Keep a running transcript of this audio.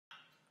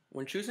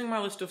When choosing my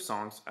list of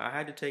songs, I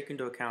had to take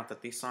into account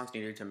that these songs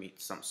needed to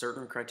meet some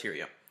certain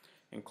criteria,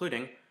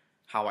 including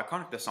how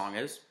iconic the song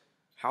is,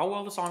 how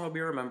well the song will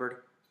be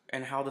remembered,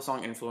 and how the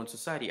song influenced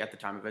society at the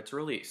time of its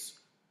release.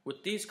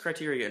 With these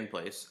criteria in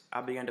place, I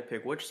began to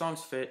pick which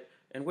songs fit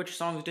and which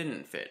songs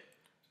didn't fit.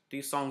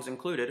 These songs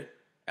included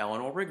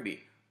Eleanor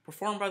Rigby,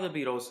 performed by the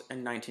Beatles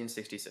in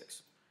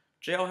 1966,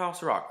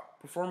 Jailhouse Rock,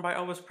 performed by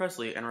Elvis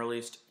Presley and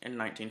released in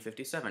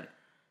 1957,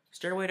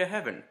 Stairway to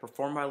Heaven,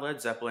 performed by Led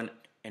Zeppelin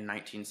in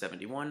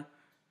 1971,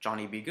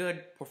 Johnny B.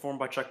 Good, performed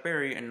by Chuck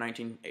Berry in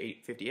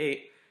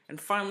 1958, and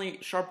finally,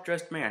 Sharp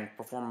Dressed Man,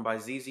 performed by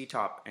ZZ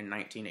Top in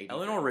 1980.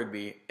 Eleanor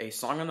Rigby, a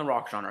song in the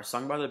rock genre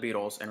sung by the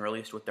Beatles and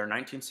released with their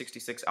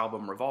 1966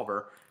 album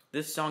Revolver,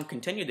 this song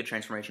continued the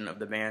transformation of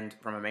the band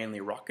from a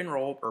mainly rock and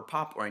roll or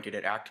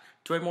pop-oriented act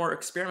to a more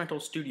experimental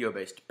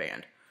studio-based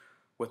band.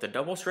 With a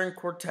double-string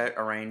quartet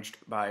arranged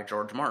by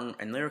George Martin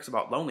and lyrics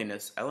about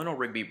loneliness, Eleanor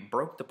Rigby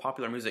broke the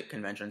popular music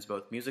conventions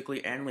both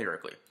musically and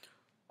lyrically.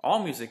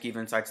 AllMusic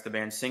even cites the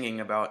band singing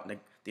about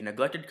the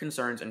neglected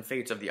concerns and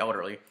fates of the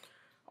elderly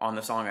on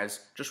the song as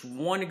just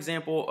one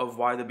example of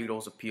why the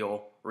Beatles'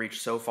 appeal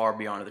reached so far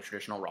beyond the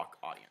traditional rock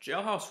audience.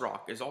 Jailhouse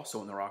Rock is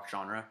also in the rock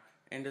genre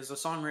and is a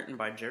song written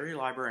by Jerry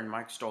Leiber and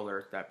Mike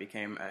Stoller that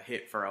became a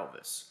hit for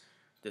Elvis.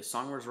 This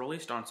song was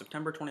released on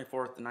September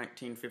 24,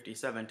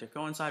 1957 to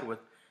coincide with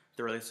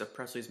the release of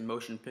Presley's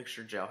motion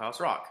picture Jailhouse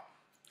Rock.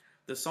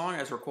 The song,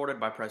 as recorded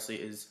by Presley,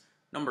 is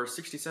number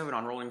 67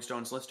 on Rolling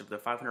Stone's list of the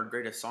 500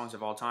 greatest songs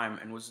of all time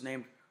and was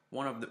named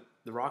one of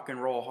the Rock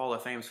and Roll Hall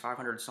of Fame's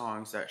 500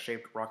 songs that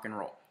shaped rock and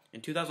roll.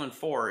 In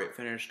 2004, it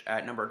finished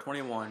at number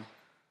 21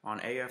 on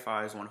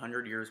AFI's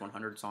 100 Years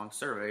 100 Songs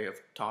survey of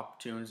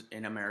top tunes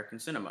in American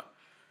cinema.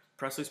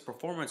 Presley's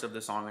performance of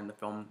the song in the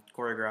film,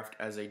 choreographed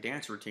as a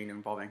dance routine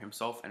involving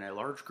himself and a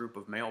large group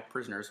of male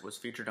prisoners, was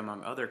featured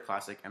among other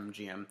classic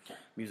MGM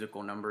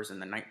musical numbers in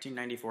the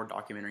 1994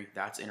 documentary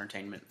That's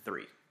Entertainment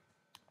 3.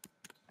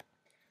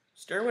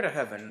 Stairway to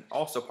Heaven,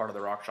 also part of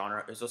the rock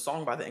genre, is a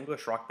song by the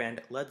English rock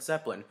band Led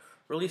Zeppelin,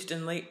 released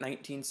in late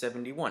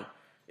 1971.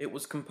 It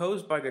was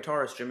composed by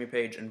guitarist Jimmy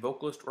Page and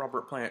vocalist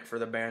Robert Plant for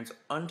the band's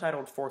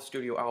untitled fourth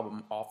studio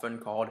album, often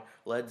called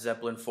Led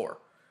Zeppelin IV.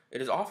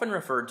 It is often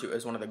referred to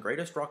as one of the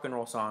greatest rock and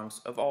roll songs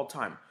of all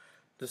time.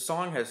 The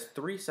song has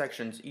 3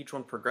 sections, each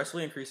one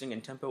progressively increasing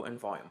in tempo and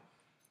volume.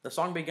 The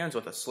song begins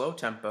with a slow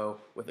tempo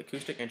with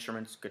acoustic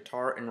instruments,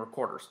 guitar, and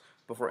recorders,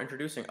 before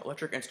introducing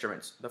electric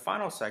instruments. The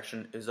final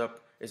section is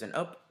an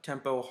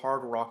up-tempo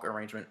hard rock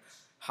arrangement,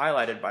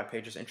 highlighted by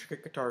Page's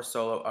intricate guitar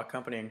solo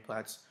accompanying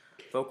Platt's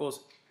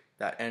vocals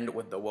that end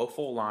with the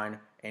woeful line,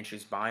 "And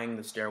she's buying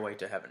the Stairway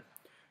to Heaven."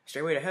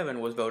 Stairway to Heaven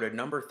was voted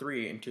number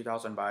 3 in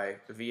 2000 by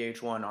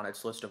VH1 on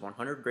its list of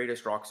 100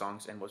 greatest rock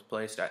songs and was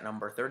placed at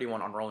number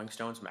 31 on Rolling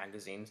Stones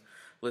magazine's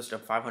list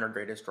of 500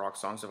 greatest rock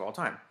songs of all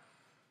time.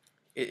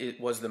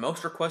 It was the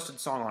most requested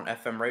song on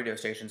FM radio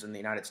stations in the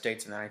United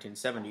States in the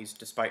 1970s,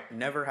 despite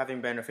never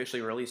having been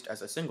officially released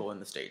as a single in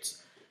the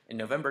States. In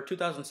November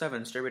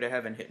 2007, Stairway to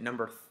Heaven hit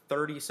number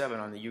 37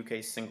 on the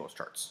UK's singles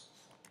charts.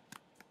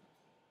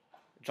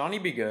 Johnny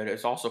B. Good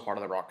is also part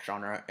of the rock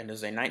genre and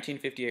is a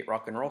 1958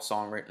 rock and roll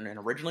song written and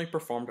originally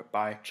performed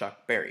by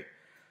Chuck Berry.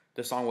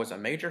 The song was a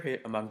major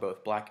hit among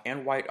both black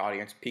and white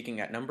audience, peaking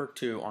at number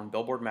 2 on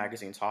Billboard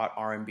magazine's Hot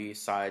R&B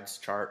Sides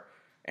chart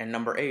and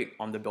number 8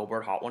 on the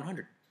Billboard Hot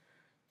 100.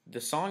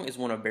 The song is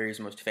one of Berry's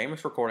most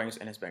famous recordings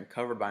and has been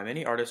covered by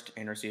many artists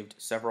and received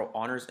several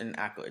honors and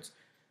accolades.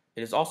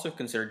 It is also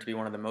considered to be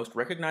one of the most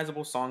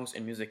recognizable songs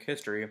in music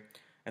history,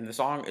 and the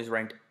song is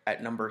ranked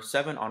at number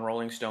 7 on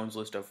Rolling Stone's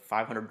list of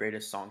 500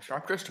 greatest songs.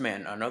 Sharp Dressed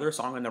Man, another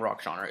song in the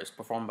rock genre, is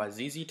performed by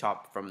ZZ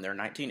Top from their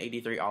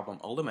 1983 album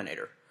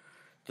Eliminator.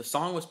 The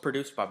song was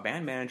produced by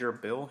band manager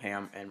Bill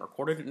Ham and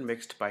recorded and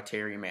mixed by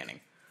Terry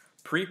Manning.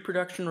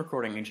 Pre-production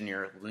recording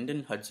engineer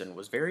Lyndon Hudson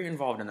was very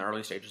involved in the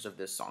early stages of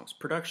this song's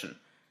production.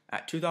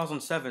 At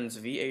 2007's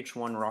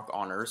VH1 Rock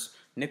Honors,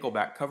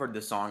 Nickelback covered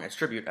this song as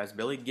tribute as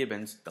Billy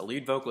Gibbons, the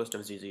lead vocalist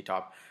of ZZ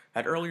Top,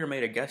 had earlier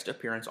made a guest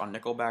appearance on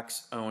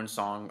Nickelback's own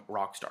song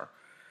Rockstar.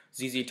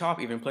 ZZ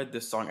Top even played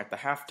this song at the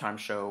halftime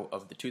show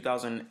of the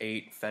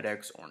 2008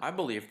 FedEx Orange. I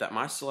believe that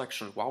my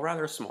selection, while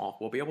rather small,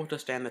 will be able to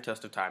stand the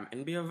test of time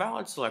and be a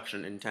valid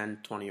selection in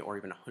 10, 20, or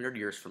even 100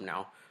 years from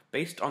now,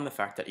 based on the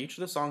fact that each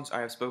of the songs I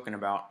have spoken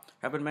about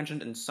have been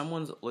mentioned in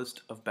someone's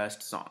list of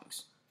best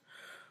songs.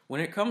 When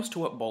it comes to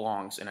what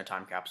belongs in a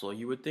time capsule,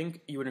 you would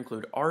think you would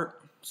include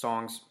art,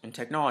 songs, and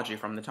technology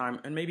from the time,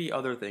 and maybe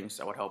other things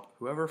that would help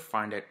whoever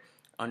find it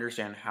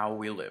understand how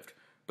we lived.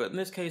 But in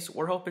this case,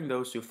 we're helping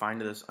those who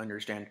find this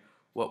understand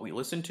what we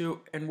listened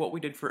to and what we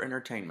did for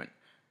entertainment.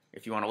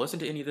 If you want to listen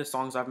to any of the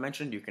songs I've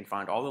mentioned, you can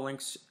find all the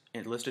links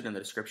listed in the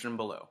description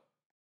below.